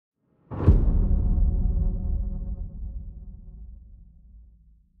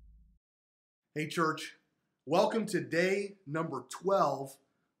Hey church, welcome to day number 12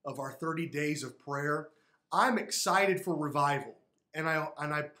 of our 30 days of prayer. I'm excited for revival, and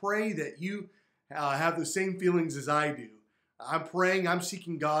I pray that you have the same feelings as I do. I'm praying, I'm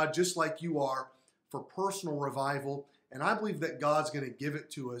seeking God just like you are for personal revival, and I believe that God's going to give it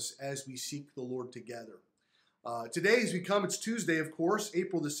to us as we seek the Lord together. Today as we come, it's Tuesday, of course,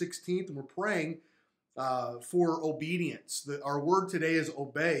 April the 16th, and we're praying for obedience. Our word today is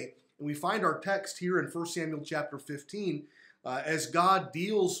obey. And we find our text here in 1 Samuel chapter 15 as God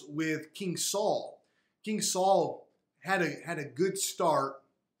deals with King Saul. King Saul had a good start,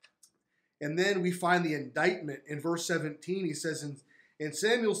 and then we find the indictment in verse 17. He says, and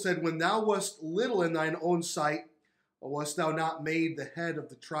Samuel said, when thou wast little in thine own sight, wast thou not made the head of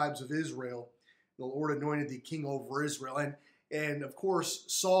the tribes of Israel? The Lord anointed thee king over Israel. And of course,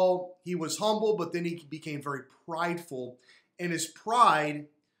 Saul, he was humble, but then he became very prideful, and his pride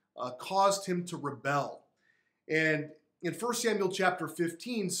caused him to rebel. And in 1 Samuel chapter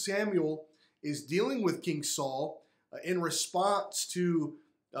 15, Samuel is dealing with King Saul in response to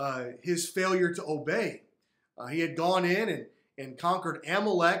his failure to obey. He had gone in and conquered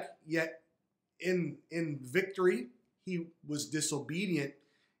Amalek, yet in victory, he was disobedient,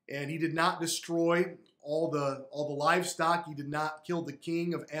 and he did not destroy all the livestock. He did not kill the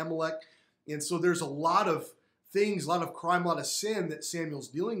king of Amalek. And so there's a lot of things, a lot of crime, a lot of sin that Samuel's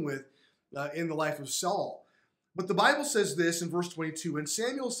dealing with in the life of Saul. But the Bible says this in verse 22, and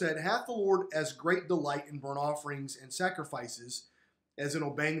Samuel said, hath the Lord as great delight in burnt offerings and sacrifices as in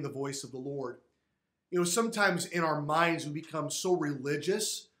obeying the voice of the Lord? You know, sometimes in our minds we become so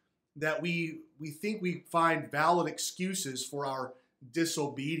religious that we think we find valid excuses for our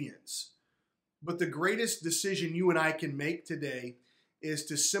disobedience. But the greatest decision you and I can make today is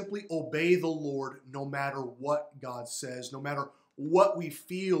to simply obey the Lord no matter what God says, no matter what we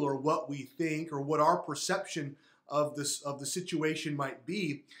feel or what we think or what our perception of the situation might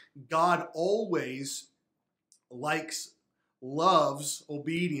be. God always loves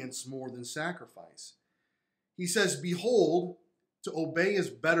obedience more than sacrifice. He says, behold, to obey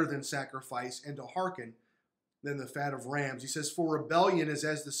is better than sacrifice, and to hearken than the fat of rams. He says, for rebellion is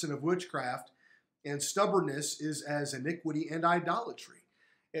as the sin of witchcraft, and stubbornness is as iniquity and idolatry.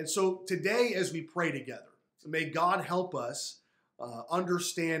 And so today as we pray together, may God help us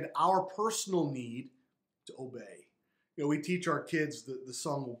understand our personal need to obey. You know, we teach our kids the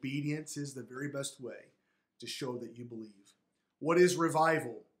song, obedience is the very best way to show that you believe. What is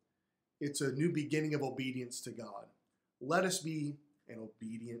revival? It's a new beginning of obedience to God. Let us be an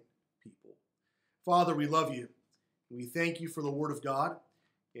obedient people. Father, we love you. We thank you for the word of God.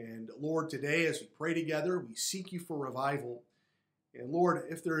 And Lord, today as we pray together, we seek you for revival. And Lord,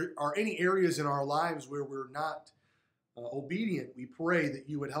 if there are any areas in our lives where we're not obedient, we pray that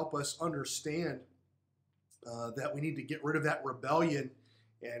you would help us understand that we need to get rid of that rebellion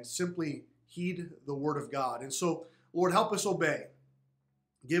and simply heed the word of God. And so, Lord, help us obey.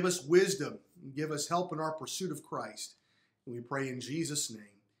 Give us wisdom. Give us help in our pursuit of Christ. And we pray in Jesus'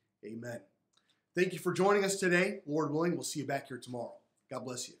 name, amen. Thank you for joining us today. Lord willing, we'll see you back here tomorrow. God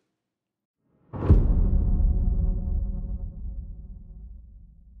bless you.